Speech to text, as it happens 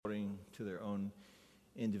to their own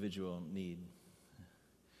individual need.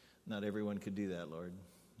 Not everyone could do that, Lord,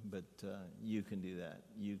 but you can do that.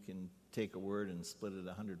 You can take a word and split it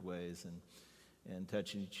 100 ways and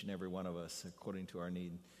touch each and every one of us according to our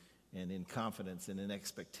need. And in confidence and in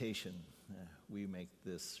expectation, we make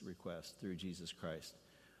this request through Jesus Christ.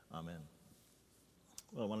 Amen.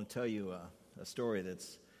 Well, I want to tell you a story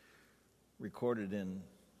that's recorded in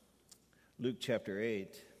Luke chapter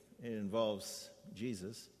 8. It involves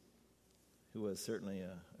Jesus, who was certainly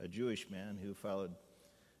a Jewish man who followed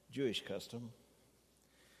Jewish custom.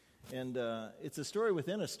 And it's a story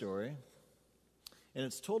within a story, and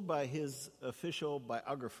it's told by his official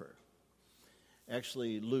biographer,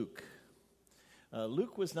 actually Luke.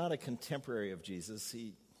 Luke was not a contemporary of Jesus.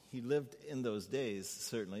 He lived in those days,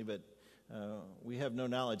 certainly, but we have no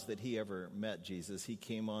knowledge that he ever met Jesus. He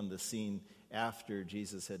came on the scene after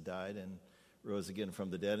Jesus had died and rose again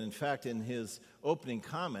from the dead. In fact, in his opening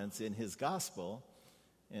comments in his gospel,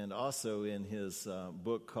 and also in his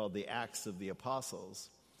book called The Acts of the Apostles,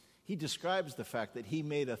 he describes the fact that he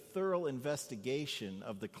made a thorough investigation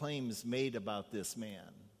of the claims made about this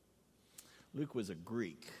man. Luke was a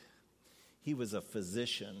Greek. He was a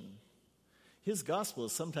physician. His gospel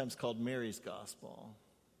is sometimes called Mary's gospel.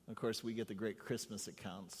 Of course, we get the great Christmas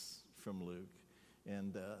accounts from Luke.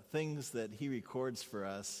 And things that he records for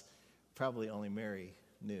us, probably only Mary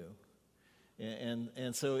knew.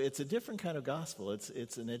 And so it's a different kind of gospel.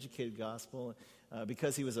 It's an educated gospel.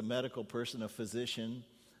 Because he was a medical person, a physician,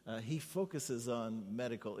 he focuses on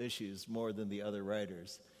medical issues more than the other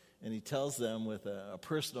writers. And he tells them with a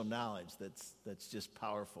personal knowledge that's just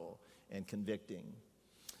powerful and convicting.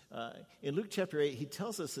 In Luke chapter 8, he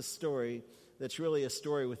tells us a story that's really a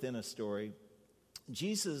story within a story.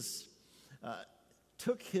 Jesus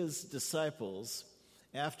took his disciples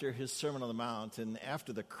after his Sermon on the Mount and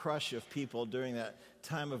after the crush of people during that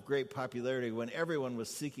time of great popularity when everyone was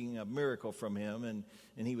seeking a miracle from him,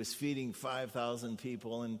 and he was feeding 5,000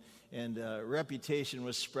 people, and reputation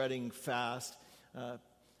was spreading fast.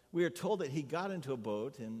 We are told that he got into a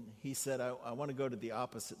boat and he said, I want to go to the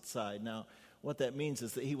opposite side. Now, what that means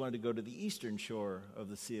is that he wanted to go to the eastern shore of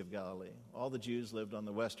the Sea of Galilee. All the Jews lived on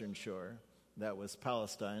the western shore. That was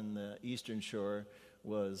Palestine. The eastern shore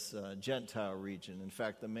was Gentile region. In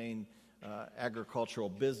fact, the main agricultural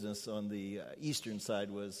business on the eastern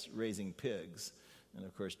side was raising pigs. And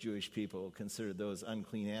of course, Jewish people considered those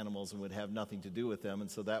unclean animals and would have nothing to do with them.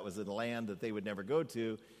 And so that was a land that they would never go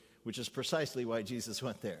to, which is precisely why Jesus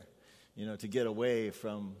went there, to get away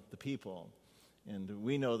from the people. And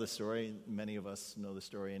we know the story, many of us know the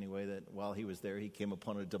story anyway, that while he was there, he came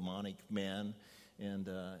upon a demonic man, and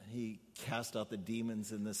he cast out the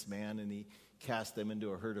demons in this man, and he cast them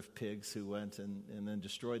into a herd of pigs who went and then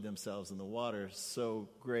destroyed themselves in the water. So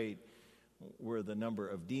great were the number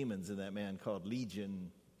of demons in that man, called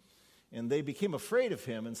Legion. And they became afraid of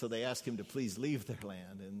him, and so they asked him to please leave their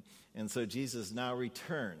land. And so Jesus now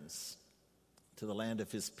returns to the land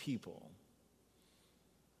of his people.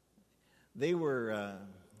 They were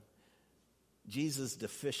Jesus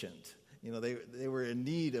deficient. They were in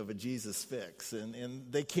need of a Jesus fix. And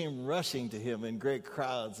they came rushing to him in great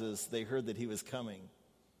crowds as they heard that he was coming.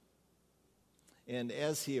 And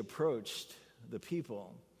as he approached the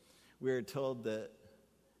people, we are told that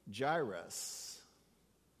Jairus,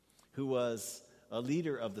 who was a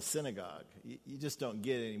leader of the synagogue, you just don't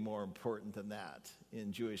get any more important than that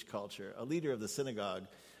in Jewish culture. A leader of the synagogue,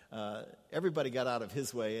 everybody got out of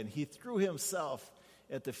his way, and he threw himself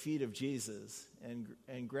at the feet of Jesus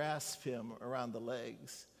and grasped him around the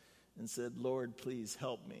legs and said, "Lord, please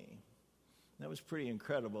help me." That was pretty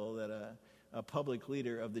incredible that a public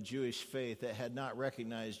leader of the Jewish faith that had not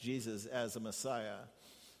recognized Jesus as a Messiah,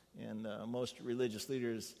 and most religious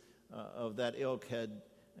leaders of that ilk had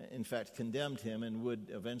in fact condemned him and would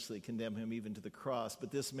eventually condemn him even to the cross.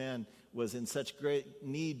 But this man was in such great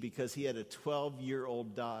need because he had a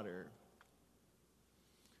 12-year-old daughter,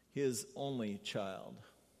 his only child,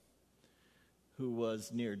 who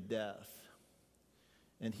was near death.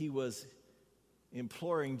 And he was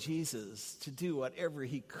imploring Jesus to do whatever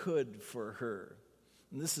he could for her.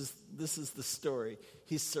 And this is the story.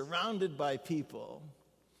 He's surrounded by people.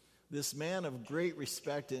 This man of great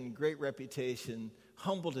respect and great reputation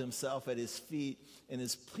humbled himself at his feet and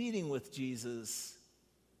is pleading with Jesus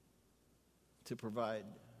to provide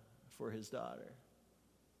for his daughter.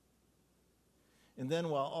 And then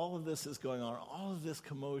while all of this is going on, all of this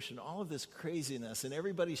commotion, all of this craziness, and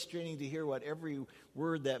everybody straining to hear what every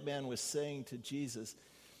word that man was saying to Jesus,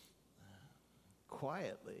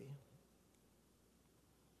 quietly,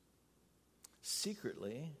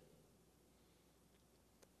 secretly,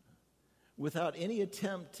 Without any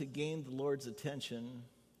attempt to gain the Lord's attention,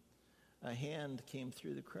 a hand came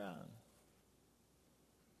through the crowd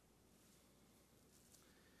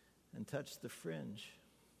and touched the fringe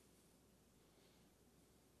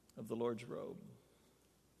of the Lord's robe.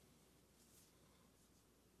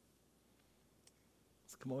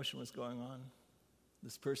 This commotion was going on.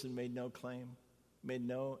 This person made no claim, made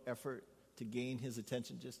no effort to gain his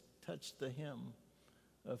attention, just touched the hem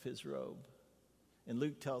of his robe. And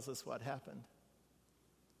Luke tells us what happened.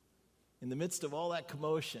 In the midst of all that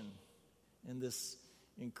commotion and this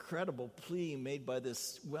incredible plea made by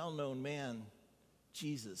this well-known man,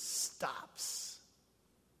 Jesus stops,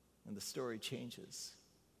 and the story changes.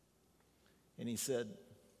 And he said,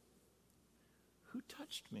 "Who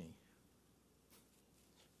touched me?"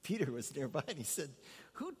 Peter was nearby, and he said,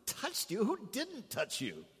 "Who touched you? Who didn't touch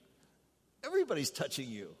you? Everybody's touching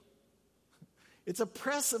you. It's a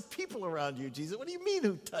press of people around you, Jesus. What do you mean,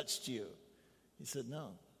 who touched you?" He said,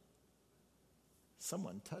 "No,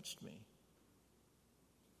 someone touched me."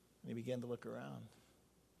 And he began to look around.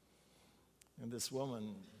 And this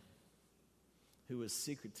woman who was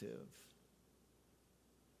secretive,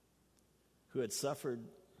 who had suffered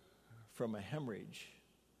from a hemorrhage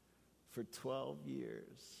for 12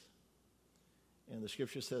 years, and the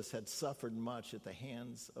scripture says had suffered much at the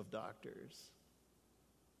hands of doctors.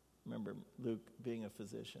 Remember Luke being a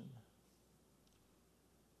physician.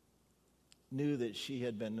 Knew that she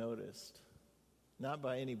had been noticed, not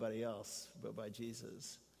by anybody else, but by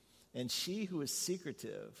Jesus. And she who was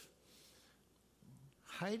secretive,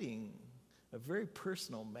 hiding a very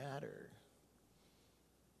personal matter,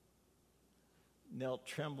 knelt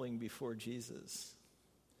trembling before Jesus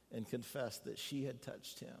and confessed that she had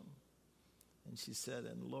touched him. And she said,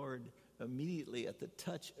 "And Lord, immediately at the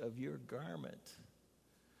touch of your garment,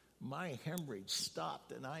 my hemorrhage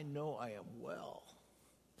stopped, and I know I am well."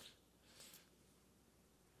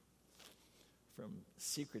 From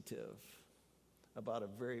secretive about a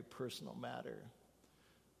very personal matter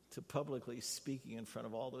to publicly speaking in front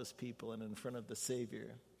of all those people and in front of the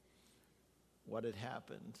Savior what had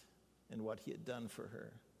happened and what he had done for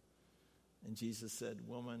her. And Jesus said,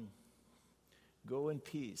 "Woman, go in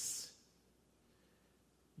peace.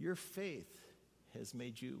 Your faith has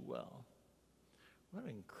made you well." What an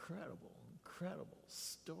incredible, incredible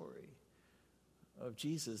story of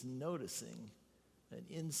Jesus noticing an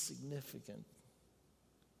insignificant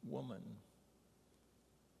woman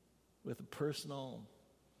with a personal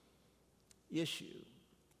issue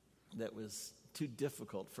that was too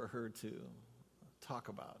difficult for her to talk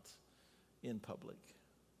about in public.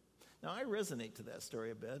 Now, I resonate to that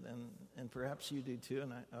story a bit, and perhaps you do too,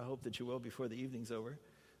 and I hope that you will before the evening's over.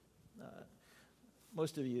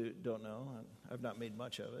 Most of you don't know. I've not made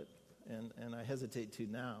much of it, and I hesitate to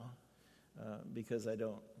now because I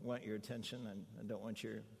don't want your attention and I don't want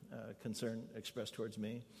your concern expressed towards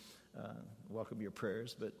me. Welcome your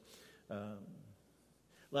prayers, but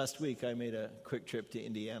last week I made a quick trip to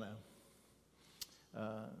Indiana.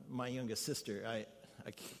 My youngest sister,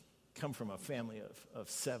 I come from a family of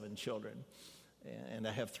 7 children, and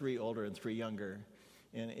I have 3 older and 3 younger.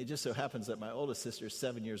 And it just so happens that my oldest sister is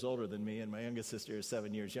 7 years older than me, and my youngest sister is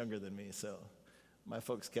 7 years younger than me. So my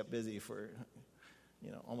folks kept busy for,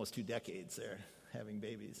 almost 2 decades there, having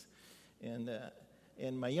babies. And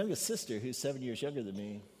my youngest sister, who's 7 years younger than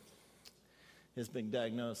me, has been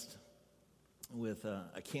diagnosed with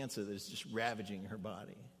a cancer that is just ravaging her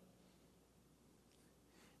body.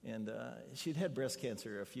 And she'd had breast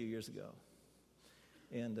cancer a few years ago.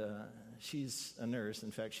 And she's a nurse.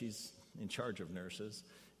 In fact, she's in charge of nurses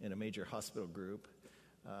in a major hospital group.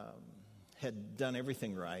 Had done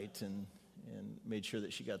everything right and made sure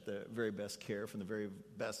that she got the very best care from the very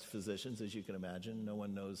best physicians, as you can imagine. No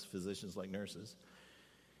one knows physicians like nurses.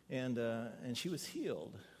 And she was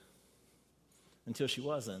healed until she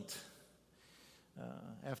wasn't.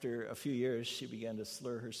 After a few years, she began to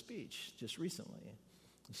slur her speech just recently.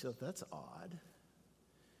 And she thought, that's odd.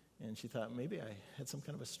 And she thought, maybe I had some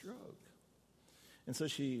kind of a stroke. And so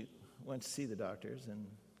she went to see the doctors, and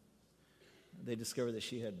they discovered that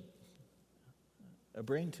she had a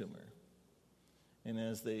brain tumor. And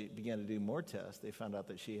as they began to do more tests, they found out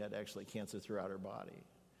that she had actually cancer throughout her body.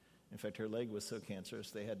 In fact, her leg was so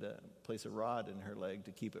cancerous, they had to place a rod in her leg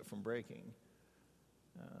to keep it from breaking.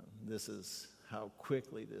 This is how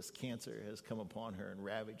quickly this cancer has come upon her and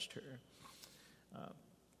ravaged her.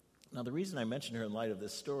 Now, the reason I mention her in light of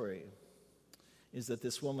this story is that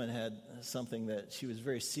this woman had something that she was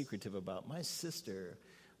very secretive about. My sister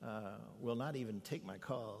will not even take my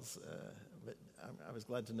calls. but I was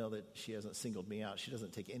glad to know that she hasn't singled me out. She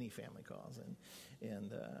doesn't take any family calls,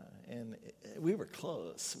 and we were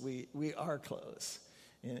close. We are close.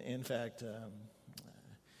 In fact,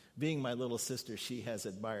 being my little sister, she has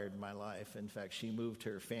admired my life. In fact, she moved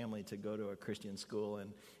her family to go to a Christian school,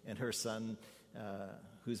 and her son,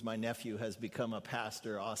 who's my nephew, has become a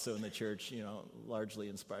pastor also in the church, largely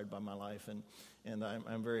inspired by my life. And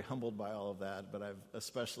I'm very humbled by all of that, but I've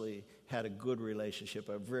especially had a good relationship,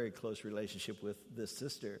 a very close relationship with this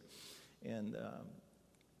sister. And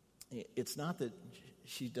it's not that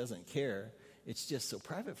she doesn't care, it's just so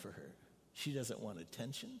private for her. She doesn't want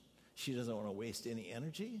attention. She doesn't want to waste any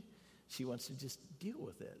energy. She wants to just deal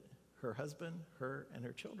with it. Her husband, her, and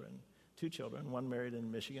her children. 2 children, one married in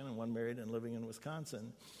Michigan and one married and living in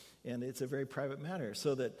Wisconsin. And it's a very private matter,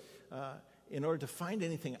 so that in order to find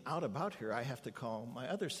anything out about her, I have to call my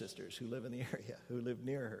other sisters who live in the area, who live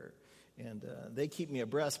near her. And they keep me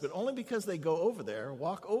abreast, but only because they go over there,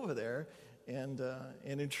 walk over there, and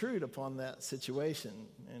intrude upon that situation.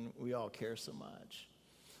 And we all care so much.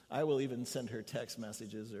 I will even send her text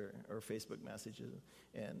messages or Facebook messages,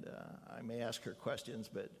 and I may ask her questions,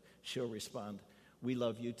 but she'll respond, "We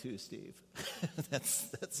love you too, Steve."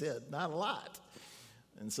 That's it, not a lot.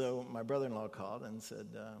 And so my brother-in-law called and said,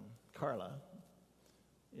 "Carla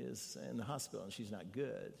is in the hospital and she's not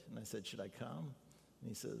good." And I said, "Should I come?" And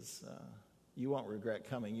he says, "You won't regret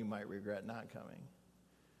coming, you might regret not coming."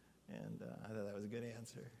 And I thought that was a good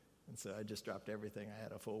answer. And so I just dropped everything. I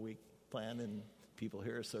had a full week planned, and people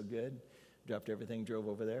here are so good. Dropped everything, drove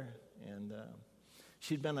over there. And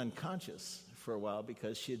she'd been unconscious for a while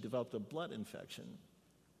because she had developed a blood infection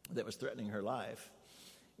that was threatening her life.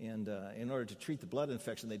 And in order to treat the blood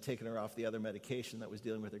infection, they'd taken her off the other medication that was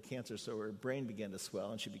dealing with her cancer, so her brain began to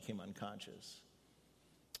swell and she became unconscious.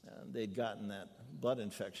 They'd gotten that blood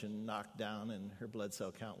infection knocked down and her blood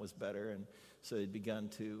cell count was better, and so they'd begun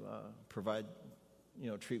to provide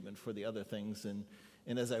treatment for the other things. And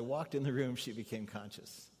as I walked in the room, she became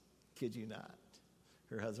conscious. Kid you not.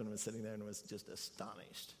 Her husband was sitting there and was just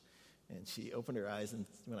astonished. And she opened her eyes, and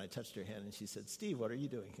when I touched her hand, and she said, "Steve, what are you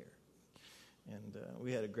doing here?" And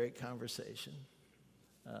we had a great conversation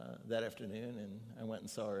that afternoon, and I went and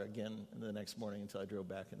saw her again the next morning until I drove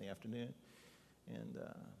back in the afternoon. And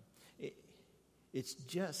it's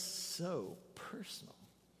just so personal.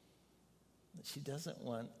 She doesn't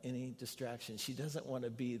want any distraction. She doesn't want to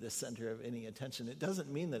be the center of any attention. It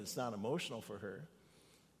doesn't mean that it's not emotional for her.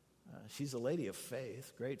 She's a lady of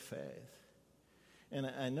faith, great faith. And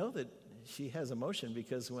I know that she has emotion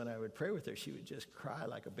because when I would pray with her, she would just cry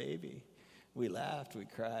like a baby. We laughed, we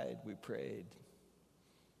cried, we prayed.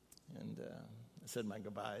 And I said my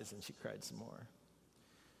goodbyes, and she cried some more.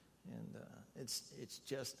 And it's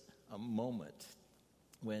just a moment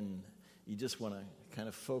when you just want to kind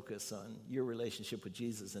of focus on your relationship with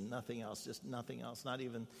Jesus and nothing else, just nothing else. Not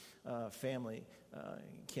even family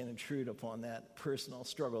can intrude upon that personal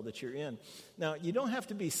struggle that you're in. Now, you don't have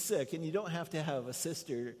to be sick, and you don't have to have a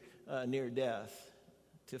sister near death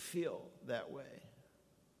to feel that way.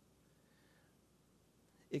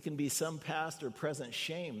 It can be some past or present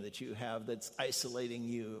shame that you have that's isolating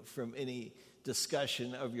you from any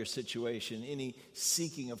discussion of your situation, any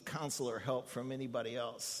seeking of counsel or help from anybody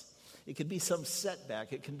else. It could be some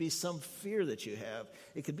setback. It can be some fear that you have.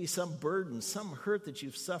 It could be some burden, some hurt that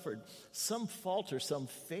you've suffered, some fault or some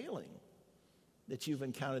failing that you've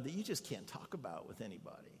encountered that you just can't talk about with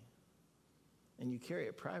anybody. And you carry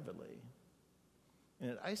it privately. And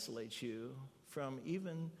it isolates you from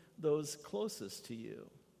even those closest to you.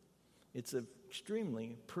 It's an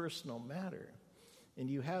extremely personal matter. And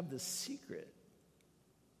you have this secret,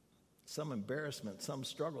 some embarrassment, some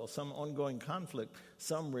struggle, some ongoing conflict,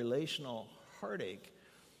 some relational heartache,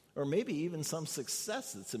 or maybe even some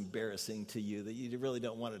success that's embarrassing to you that you really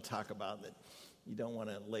don't want to talk about, that you don't want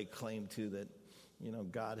to lay claim to, that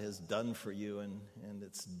God has done for you, and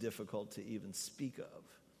it's difficult to even speak of.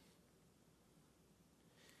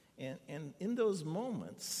 And in those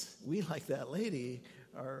moments, we, like that lady,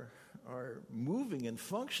 are moving and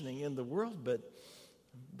functioning in the world, but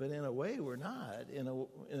in a way we're not. In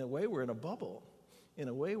a way we're in a bubble. In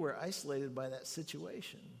a way we're isolated by that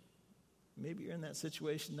situation. Maybe you're in that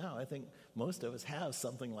situation now. I think most of us have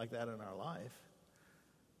something like that in our life.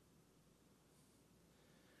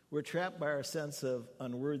 We're trapped by our sense of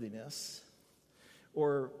unworthiness,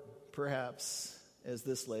 or perhaps, as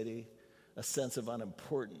this lady, a sense of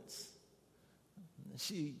unimportance.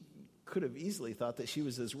 She could have easily thought that she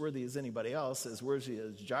was as worthy as anybody else, as worthy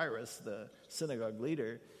as Jairus, the synagogue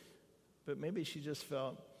leader, but maybe she just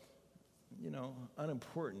felt,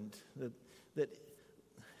 unimportant, that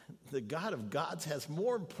the God of gods has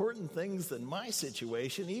more important things than my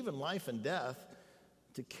situation, even life and death,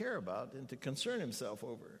 to care about and to concern himself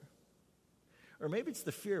over. Or maybe it's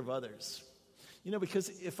the fear of others. Because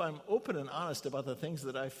if I'm open and honest about the things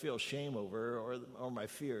that I feel shame over, or my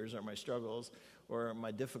fears, or my struggles, or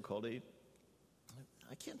my difficulty,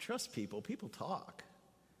 I can't trust people. People talk.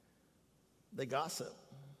 They gossip.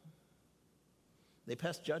 They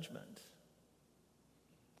pass judgment.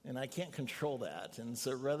 And I can't control that. And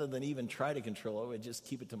so rather than even try to control it, I would just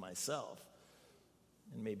keep it to myself.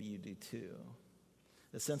 And maybe you do too.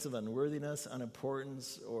 A sense of unworthiness,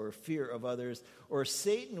 unimportance, or fear of others, or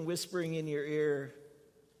Satan whispering in your ear,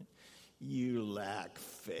 you lack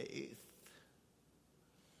faith.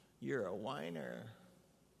 You're a whiner.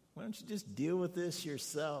 Why don't you just deal with this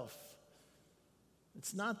yourself?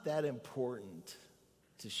 It's not that important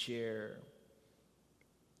to share.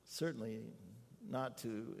 Certainly not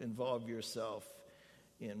to involve yourself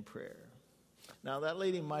in prayer. Now, that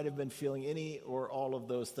lady might have been feeling any or all of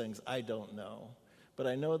those things. I don't know. But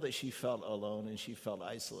I know that she felt alone and she felt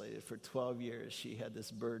isolated. For 12 years, she had this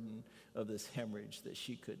burden of this hemorrhage that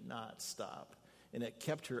she could not stop. And it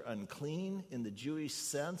kept her unclean in the Jewish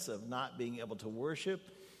sense of not being able to worship.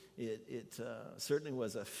 It certainly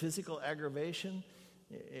was a physical aggravation.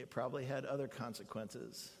 It probably had other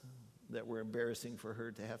consequences that were embarrassing for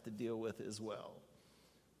her to have to deal with as well.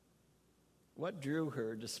 What drew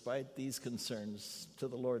her, despite these concerns, to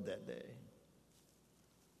the Lord that day?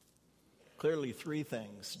 Clearly, 3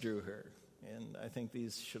 things drew her, and I think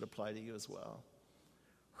these should apply to you as well.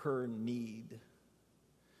 Her need.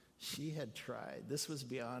 She had tried. This was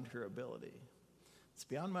beyond her ability. It's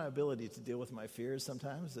beyond my ability to deal with my fears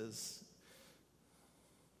sometimes as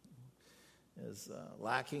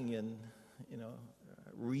lacking in,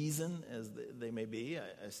 reason as they may be.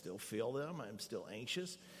 I still feel them. I'm still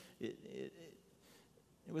anxious. It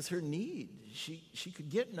was her need. She could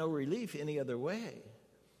get no relief any other way.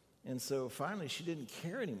 And so finally she didn't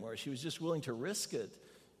care anymore. She was just willing to risk it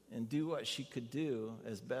and do what she could do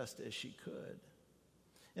as best as she could.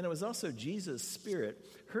 And it was also Jesus' Spirit.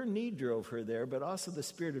 Her need drove her there, but also the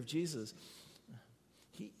Spirit of Jesus.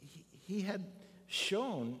 He had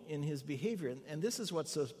shown in his behavior, and this is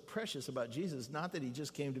what's so precious about Jesus, not that he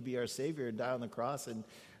just came to be our Savior and die on the cross and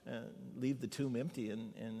leave the tomb empty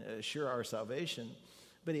and assure our salvation,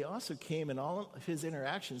 but he also came in all of his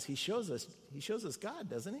interactions. He shows us God,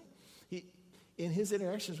 doesn't he? In his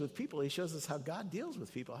interactions with people, he shows us how God deals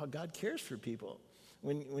with people, how God cares for people.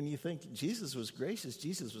 When you think Jesus was gracious,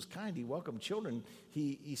 Jesus was kind, he welcomed children,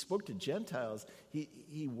 he spoke to Gentiles,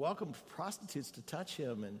 he welcomed prostitutes to touch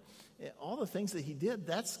him, and all the things that he did,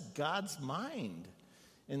 that's God's mind.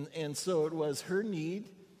 And so it was her need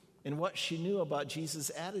and what she knew about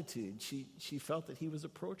Jesus' attitude. She felt that he was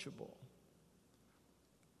approachable.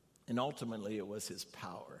 And ultimately, it was his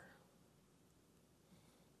power.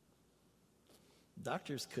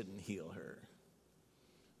 Doctors couldn't heal her.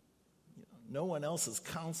 No one else's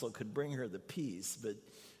counsel could bring her the peace,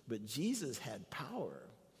 but Jesus had power.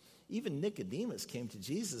 Even Nicodemus came to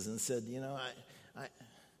Jesus and said,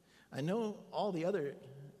 I know all the other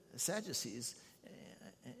Sadducees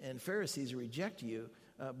and Pharisees reject you,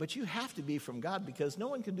 but you have to be from God because no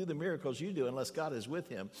one can do the miracles you do unless God is with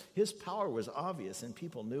him. His power was obvious and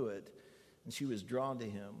people knew it. And she was drawn to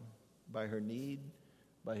him by her need,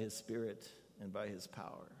 by his Spirit, and by his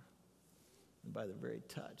power, and by the very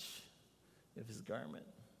touch of his garment.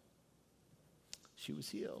 She was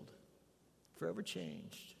healed, forever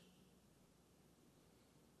changed.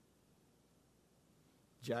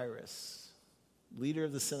 Jairus, leader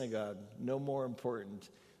of the synagogue, no more important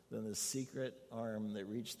than the secret arm that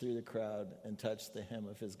reached through the crowd and touched the hem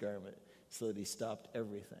of his garment so that he stopped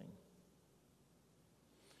everything.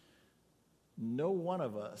 No one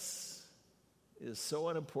of us is so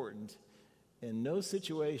unimportant and no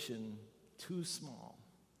situation too small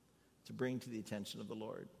to bring to the attention of the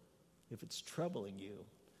Lord. If it's troubling you,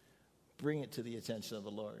 bring it to the attention of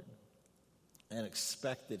the Lord and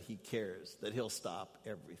expect that he cares, that he'll stop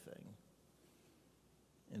everything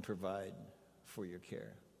and provide for your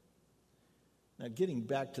care. Now, getting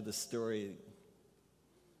back to the story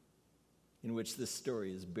in which this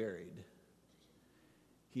story is buried,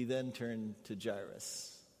 he then turned to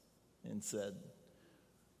Jairus and said,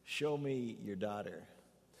 "Show me your daughter."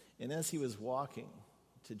 And as he was walking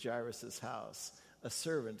to Jairus' house, a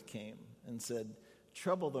servant came and said,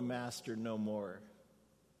 "Trouble the master no more.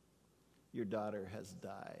 Your daughter has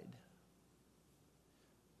died."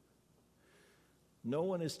 No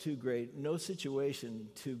one is too great, no situation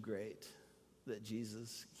too great that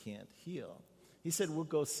Jesus can't heal. He said, "We'll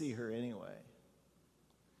go see her anyway."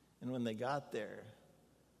 And when they got there,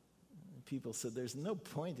 people said, there's no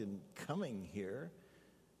point in coming here.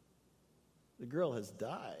 The girl has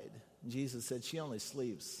died. And Jesus said, she only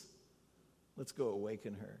sleeps. Let's go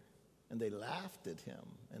awaken her. And they laughed at him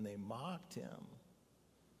and they mocked him.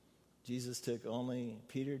 Jesus took only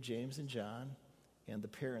Peter, James, and John and the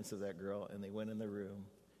parents of that girl, and they went in the room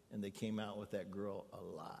and they came out with that girl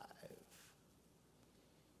alive.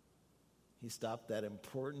 He stopped that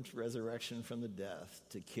important resurrection from the death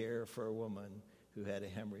to care for a woman who had a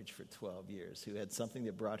hemorrhage for 12 years, who had something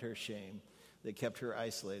that brought her shame, that kept her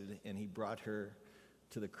isolated, and he brought her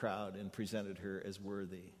to the crowd and presented her as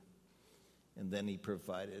worthy. And then he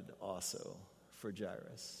provided also for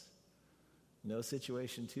Jairus. No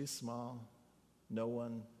situation too small, no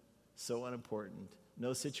one so unimportant,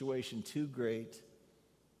 no situation too great,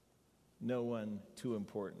 no one too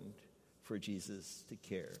important for Jesus to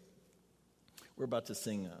care. We're about to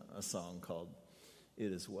sing a song called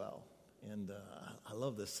It Is Well. And I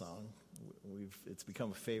love this song. It's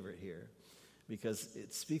become a favorite here because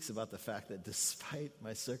it speaks about the fact that despite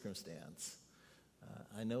my circumstance,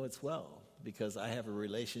 I know it's well because I have a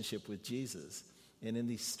relationship with Jesus. And in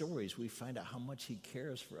these stories, we find out how much he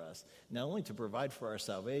cares for us, not only to provide for our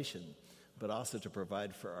salvation, but also to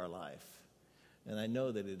provide for our life. And I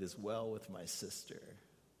know that it is well with my sister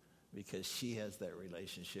because she has that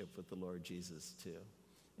relationship with the Lord Jesus too.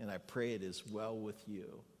 And I pray it is well with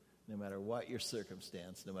you, no matter what your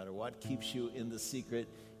circumstance, no matter what keeps you in the secret,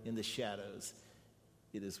 in the shadows,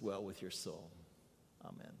 it is well with your soul.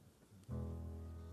 Amen.